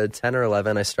 or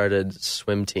 11, I started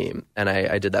swim team, and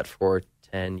I did that for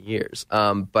 10 years.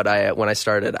 But when I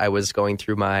started, I was going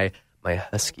through my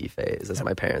husky phase, as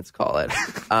my parents call it.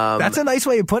 That's a nice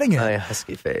way of putting it. My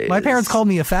husky phase. My parents called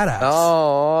me a fat ass.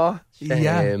 Oh, shame.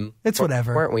 Yeah, it's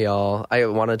whatever. Weren't we all? I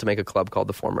wanted to make a club called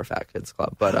the Former Fat Kids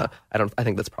Club, but I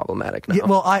think that's problematic now. Yeah,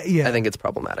 well, I think it's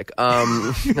problematic.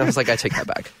 I was like, I take that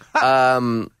back.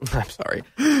 I'm sorry.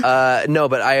 No,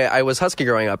 but I was husky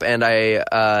growing up, and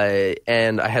I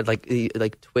had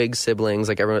twig siblings,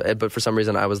 everyone. But for some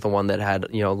reason, I was the one that had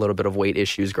a little bit of weight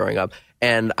issues growing up,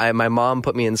 and my mom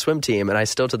put me in swim team, and I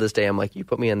still to this day I'm like, you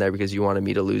put me in there because you wanted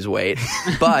me to lose weight,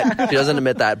 but she doesn't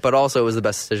admit that. But also, it was the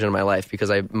best decision of my life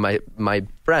because my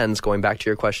friends, going back to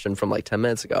your question from 10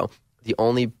 minutes ago, the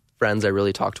only friends I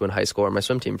really talked to in high school are my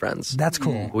swim team friends. That's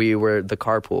cool. We were the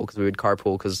carpool because we would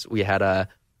carpool because we had to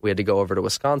go over to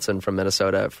Wisconsin from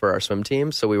Minnesota for our swim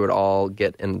team. So we would all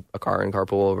get in a car and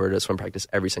carpool over to swim practice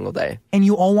every single day. And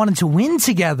you all wanted to win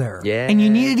together. Yeah. And you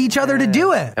needed each other to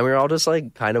do it. And we were all just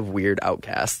kind of weird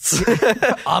outcasts.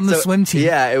 On the swim team.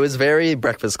 Yeah, it was very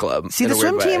Breakfast Club. See, the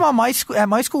swim team at my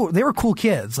school, they were cool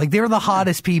kids. They were the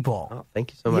hottest people. Oh,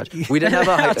 thank you so much. We didn't have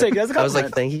a I was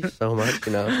like, thank you so much.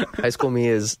 High school me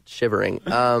is shivering.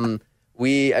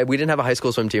 We didn't have a high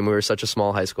school swim team. We were such a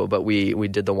small high school, but we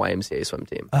did the YMCA swim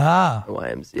team. Ah. The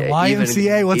YMCA. The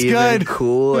YMCA, what's good?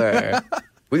 Cooler.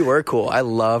 We were cool. I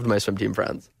loved my swim team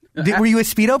friends. Were you a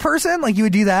Speedo person? You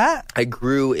would do that? I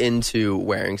grew into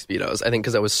wearing Speedos. I think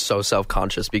because I was so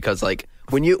self-conscious because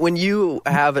when you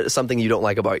have something you don't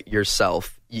like about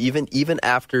yourself, even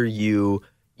after you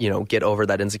get over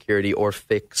that insecurity or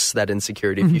fix that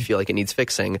insecurity if you feel like it needs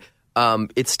fixing,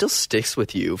 it still sticks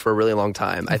with you for a really long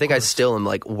time. I think I still am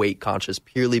weight conscious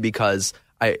purely because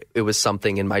it was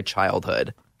something in my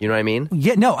childhood. You know what I mean?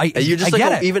 Yeah, no, You're just I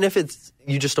get it. Even if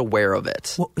you're just aware of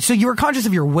it. Well, so you were conscious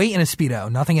of your weight in a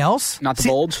Speedo, nothing else? Not the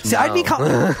bulge? See, I'd be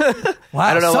wow,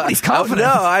 I don't know. somebody's confident.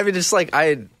 No, I mean, just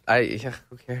I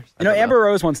who cares? Amber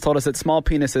Rose once told us that small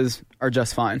penises are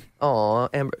just fine. Oh,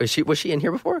 Amber, was she in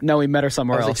here before? No, we met her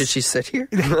somewhere else. Like, did she sit here?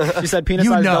 She said penis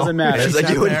size doesn't matter. Like,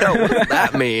 you would know. What does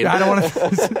that mean? I don't want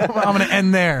to. I'm going to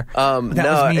end there.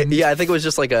 I think it was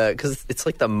just like because it's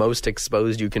like the most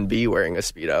exposed you can be wearing a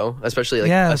Speedo, especially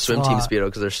like a swim team Speedo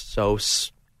because they're so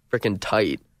freaking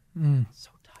tight. So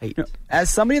tight. As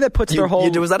somebody that puts their whole...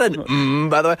 was that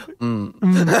by the way?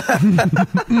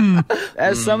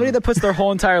 As somebody that puts their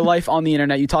whole entire life on the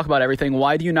internet, you talk about everything.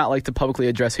 Why do you not like to publicly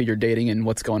address who you're dating and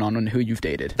what's going on and who you've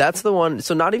dated? That's the one.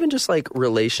 So not even just like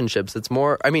relationships. It's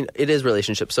more, I mean, it is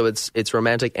relationships. So it's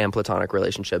romantic and platonic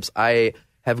relationships. I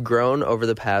have grown over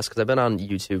the past, because I've been on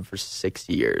YouTube for 6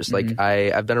 years. Like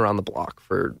I've been around the block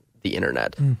for the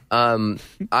internet.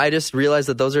 I just realized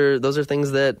that those are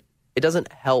things that it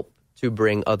doesn't help to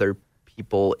bring other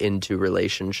people into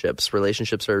relationships.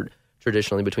 Relationships are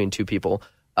traditionally between two people.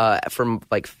 From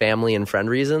like family and friend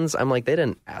reasons, I'm like, they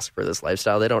didn't ask for this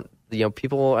lifestyle. They don't,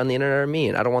 people on the internet are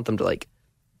mean. I don't want them to like,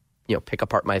 pick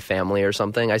apart my family or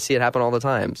something. I see it happen all the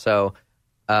time. So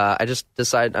I just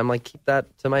decide, I'm like, keep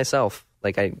that to myself.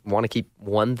 Like, I want to keep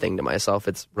one thing to myself.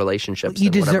 It's relationships.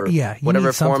 You deserve,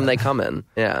 whatever form they come in.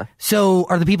 Yeah. So,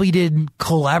 are the people you did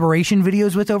collaboration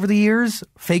videos with over the years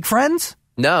fake friends?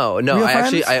 No. Real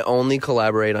friends? I only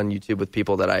collaborate on YouTube with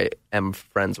people that I am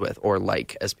friends with or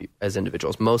like as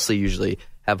individuals. Mostly, usually,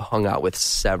 have hung out with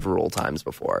several times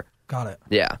before. Got it.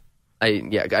 Yeah.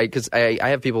 Because I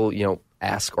have people,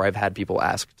 ask, or I've had people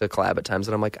ask to collab at times,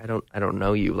 and I'm like, I don't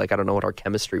know you. Like, I don't know what our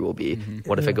chemistry will be.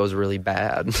 What if it goes really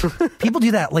bad? People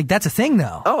do that. Like, that's a thing,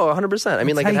 though. Oh, 100%. I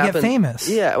mean, like, how it you happens. Get famous.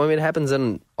 Yeah, I mean, it happens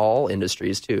in all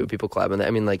industries too. People collab, and I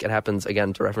mean, like, it happens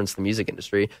again to reference the music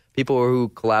industry. People who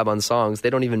collab on songs, they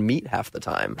don't even meet half the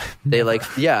time. They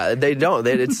they don't.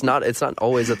 It's not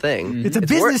always a thing. It's a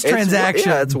business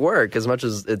transaction. It's work as much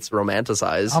as it's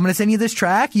romanticized. I'm going to send you this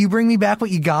track. You bring me back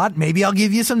what you got. Maybe I'll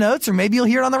give you some notes, or maybe you'll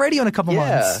hear it on the radio in a couple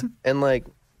months. And like,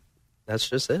 that's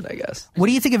just it, I guess. What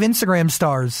do you think of Instagram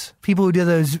stars? People who do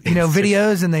those,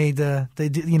 videos, and they do,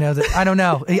 I don't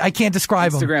know. I can't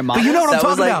describe them. Instagram But you know what I'm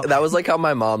talking about. That was like how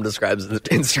my mom describes the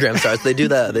Instagram stars. They do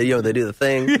that. They do the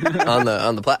thing on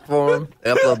the platform.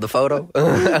 They upload the photo.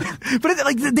 But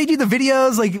like they do the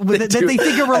videos that they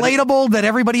think are relatable that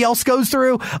everybody else goes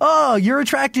through. Oh, you're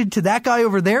attracted to that guy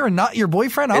over there and not your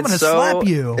boyfriend. I'm going to slap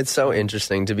you. It's so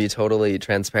interesting to be totally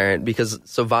transparent because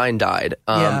Vine died,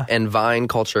 and Vine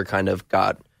culture kind of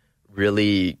got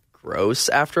really gross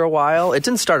after a while. It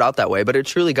didn't start out that way, but it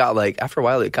truly got after a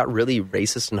while, it got really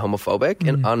racist and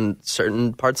homophobic on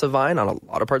certain parts of Vine, on a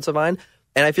lot of parts of Vine.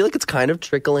 And I feel like it's kind of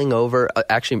trickling over,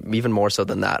 actually even more so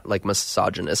than that, like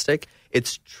misogynistic.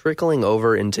 It's trickling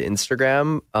over into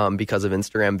Instagram because of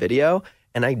Instagram video.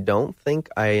 And I don't think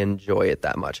I enjoy it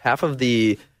that much. Half of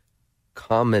the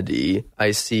comedy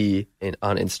I see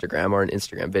on Instagram or in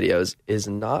Instagram videos is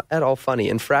not at all funny.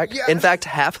 In fact,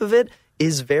 half of it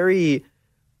is very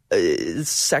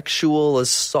sexual,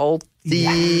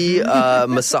 assaulty,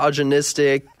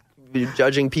 misogynistic,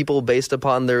 judging people based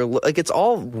upon their it's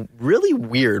all really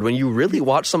weird. When you really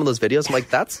watch some of those videos, I'm like,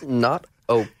 that's not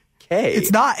okay.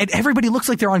 It's not, and everybody looks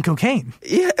like they're on cocaine.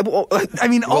 Yeah, well, I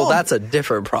mean, that's a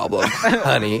different problem,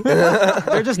 honey.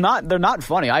 They're not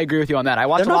funny. I agree with you on that. I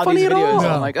watch a lot of these videos and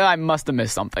I'm like, I must have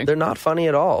missed something. They're not funny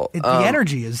at all. The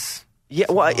energy is... Yeah,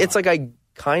 well, it's like I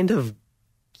kind of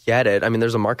get it. I mean,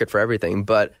 there's a market for everything,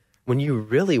 but when you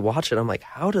really watch it, I'm like,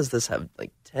 how does this have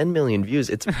 10 million views?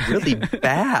 It's really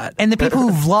bad. And the people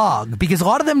who vlog, because a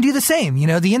lot of them do the same.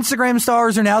 The Instagram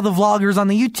stars are now the vloggers on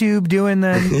the YouTube doing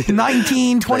the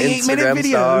 19, 28-minute videos.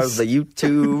 Stars, the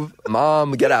YouTube,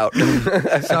 mom, get out.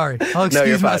 Sorry, I'll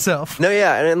excuse myself. No,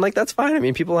 yeah, and that's fine. I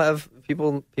mean, people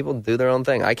do their own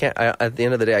thing. At the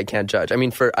end of the day, I can't judge. I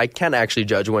mean, I can actually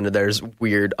judge when there's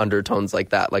weird undertones like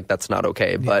that. Like, that's not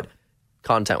okay. But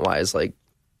content-wise,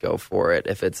 go for it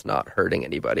if it's not hurting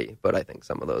anybody. But I think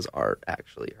some of those are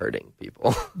actually hurting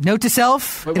people. Note to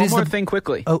self. Wait, one more thing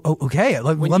quickly. Oh, okay.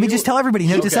 Let me just tell everybody.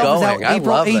 Note to self was out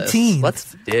April 18th.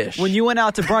 Let's dish. When you went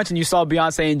out to brunch and you saw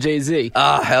Beyonce and Jay-Z.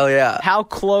 Ah, hell yeah. How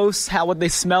close? What they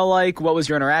smell like? What was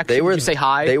your interaction? Did you say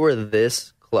hi? They were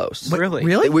this close.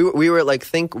 Really? We were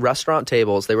think restaurant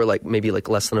tables. They were maybe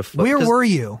less than a foot. Where were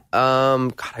you?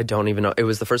 God, I don't even know. It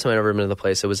was the first time I'd ever been to the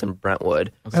place. It was in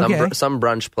Brentwood. Okay. Some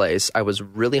brunch place. I was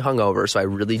really hungover, so I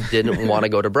really didn't want to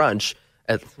go to brunch.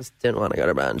 I just didn't want to go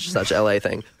to brunch. Such LA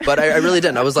thing. But I really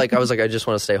didn't. I was like, I just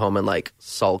want to stay home and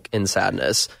sulk in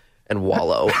sadness. and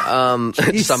wallow.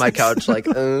 Just on my couch, like.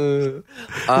 Is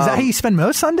that how you spend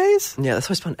most Sundays? Yeah, that's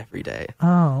how I spend every day.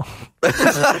 Oh,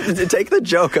 Take the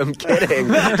joke. I'm kidding.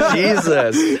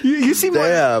 Jesus. you seem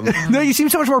Damn. No, you seem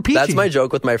so much more peachy. That's my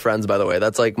joke with my friends, by the way.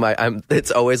 That's like it's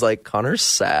always like, Connor's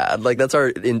sad. Like that's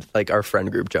our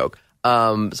friend group joke.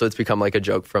 So it's become like a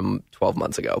joke from 12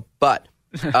 months ago. But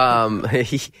he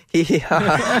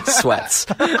sweats.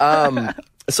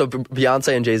 So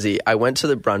Beyonce and Jay-Z, I went to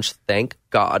the brunch, thank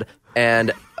God.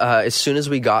 And as soon as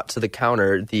we got to the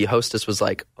counter, the hostess was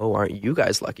like, "Oh, aren't you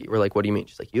guys lucky?" We're like, "What do you mean?"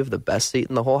 She's like, "You have the best seat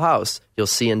in the whole house. You'll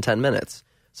see in 10 minutes."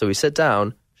 So we sit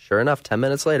down. Sure enough, 10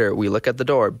 minutes later, we look at the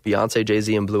door. Beyonce,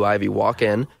 Jay-Z, and Blue Ivy walk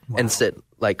in and sit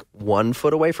like 1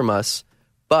 foot away from us.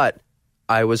 But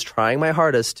I was trying my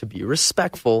hardest to be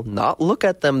respectful, not look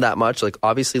at them that much. Like,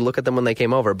 obviously look at them when they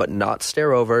came over, but not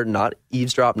stare over, not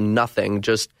eavesdrop, nothing.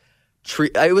 Just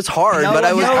it was hard, but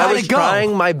I was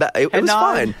trying my best. It was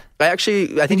fine. I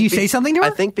think. Did you say something to her? I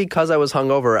think because I was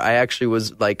hungover, I actually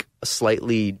was like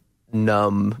slightly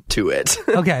numb to it.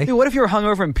 Okay. Dude, what if you were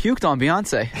hungover and puked on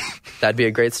Beyonce? That'd be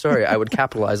a great story. I would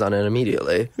capitalize on it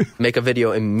immediately. Make a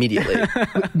video immediately.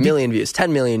 1 million views,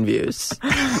 10 million views.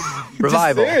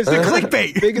 Revival.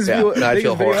 Clickbait. Biggest Yeah, view. no, I'd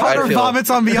feel horrible. Connor vomits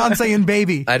on Beyonce and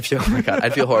Baby. I'd feel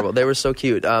horrible. They were so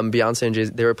cute. Beyonce and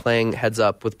Jay-Z, they were playing Heads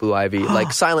Up with Blue Ivy,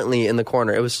 like silently in the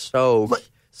corner. It was so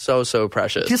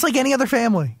precious. Just like any other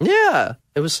family. Yeah,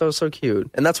 it was so cute,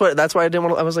 and that's why I didn't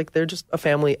want to. I was like, they're just a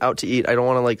family out to eat. I don't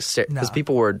want to like stare because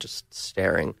people were just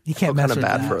staring. You can't I felt mess with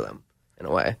kind of bad that. for them in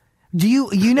a way. Do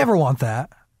you never want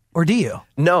that, or do you?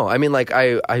 No, I mean, like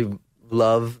I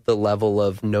love the level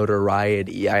of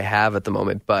notoriety I have at the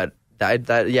moment, but that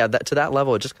to that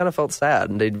level, it just kind of felt sad,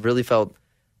 and they really felt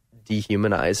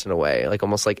dehumanized in a way, like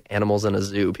almost like animals in a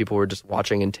zoo. People were just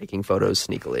watching and taking photos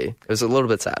sneakily. It was a little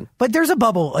bit sad. But there's a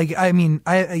bubble. Like, I mean,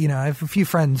 I have a few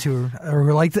friends who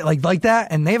are like that,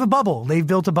 and they have a bubble. They've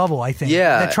built a bubble, I think.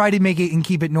 Yeah. That try to make it and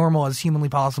keep it normal as humanly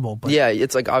possible. But Yeah,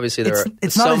 it's like obviously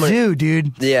it's not a zoo,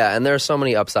 dude. Yeah, and there are so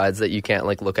many upsides that you can't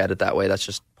like look at it that way. That's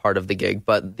just part of the gig.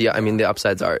 But the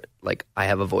upsides are like I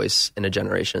have a voice in a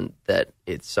generation that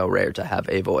it's so rare to have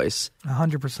a voice,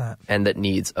 100%, and that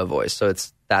needs a voice. So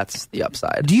that's the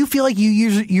upside. Do you feel like you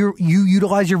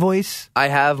utilize your voice? I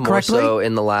have more correctly? so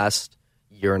in the last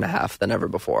year and a half than ever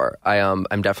before. I'm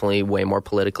definitely way more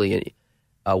politically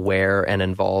aware and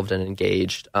involved and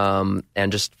engaged. And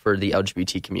just for the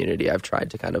LGBT community, I've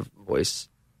tried to kind of voice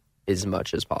as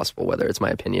much as possible, whether it's my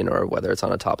opinion or whether it's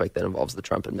on a topic that involves the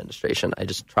Trump administration. I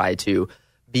just try to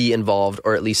be involved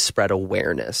or at least spread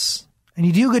awareness. And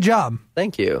you do a good job.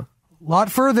 Thank you. A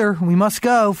lot further we must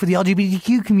go for the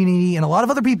LGBTQ community and a lot of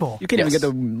other people. You can't even get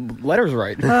the letters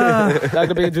right. That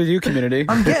could be the you community.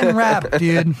 I'm getting wrapped,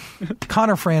 dude.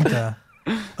 Connor Franta.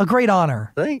 A great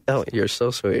honor. Oh, you're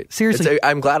so sweet. Seriously.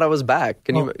 I'm glad I was back.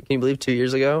 Can you believe 2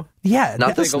 years ago? Yeah.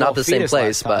 Not the same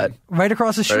place, but right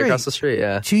across the street. Right across the street,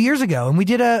 yeah. 2 years ago. And we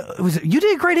did you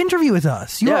did a great interview with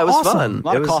us. You were it was awesome. fun. A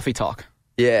lot It of was- coffee talk.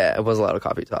 Yeah, it was a lot of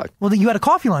coffee talk. Well, you had a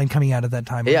coffee line coming out at that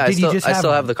time. Yeah, Did you just I still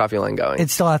one? have the coffee line going.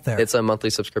 It's still out there. It's a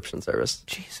monthly subscription service.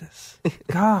 Jesus.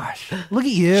 Gosh. Look at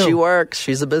you. She works.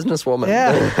 She's a businesswoman.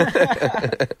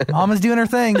 Yeah. Mama's doing her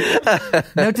thing.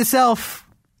 Note to self.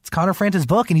 It's Connor Franta's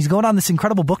book, and he's going on this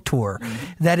incredible book tour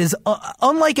that is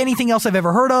unlike anything else I've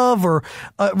ever heard of or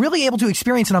really able to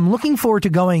experience. And I'm looking forward to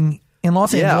going in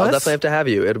Los Angeles. Yeah, I'll definitely have to have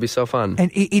you. It'll be so fun.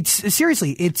 And it's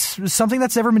seriously, it's something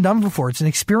that's never been done before. It's an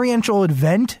experiential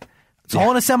event. It's all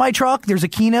in a semi-truck. There's a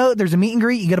keynote. There's a meet and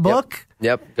greet. You get a book.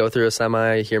 Yep. Go through a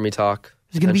semi, hear me talk.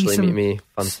 There's going to be Eventually some meet me.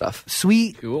 Fun stuff.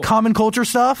 Sweet Cool. common culture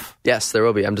stuff. Yes, there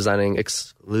will be. I'm designing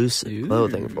exclusive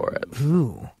clothing for it.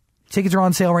 Ooh. Tickets are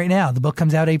on sale right now. The book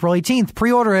comes out April 18th.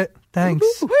 Pre-order it. Thanks.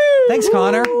 Thanks,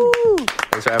 Connor.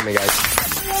 Thanks for having me, guys.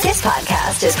 This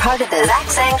podcast is part of the Zach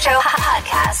Sang Show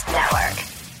Podcast Network.